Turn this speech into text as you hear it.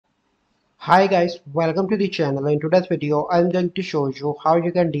Hi guys, welcome to the channel. In today's video, I'm going to show you how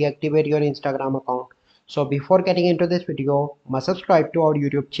you can deactivate your Instagram account. So before getting into this video, must subscribe to our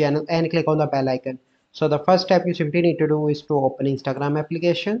YouTube channel and click on the bell icon. So the first step you simply need to do is to open Instagram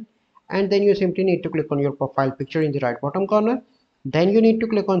application, and then you simply need to click on your profile picture in the right bottom corner. Then you need to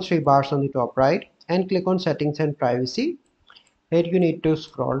click on three bars on the top right and click on settings and privacy. Here you need to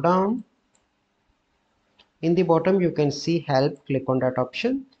scroll down. In the bottom you can see help, click on that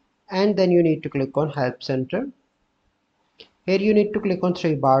option, and then you need to click on help center. Here you need to click on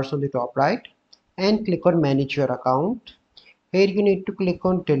three bars on the top right and click on manage your account. Here you need to click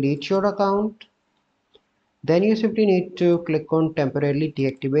on delete your account. Then you simply need to click on temporarily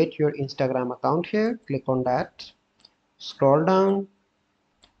deactivate your Instagram account. Here click on that, scroll down,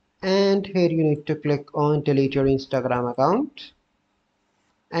 and here you need to click on delete your Instagram account,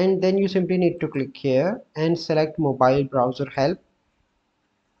 and then you simply need to click here and select mobile browser help.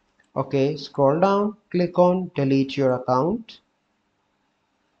 Okay, scroll down, click on delete your account.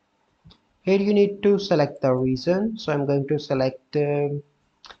 Here you need to select the reason, so I'm going to select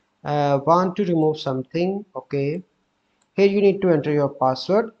want to remove something. Okay, here you need to enter your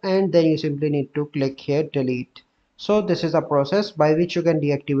password and then you simply need to click here delete. So this is a process by which you can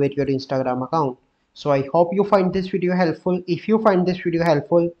deactivate your Instagram account. So I hope you find this video helpful. If you find this video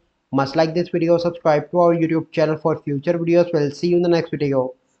helpful, must like this video, subscribe to our YouTube channel for future videos. We'll see you in the next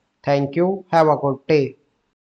video. Thank you, have a good day.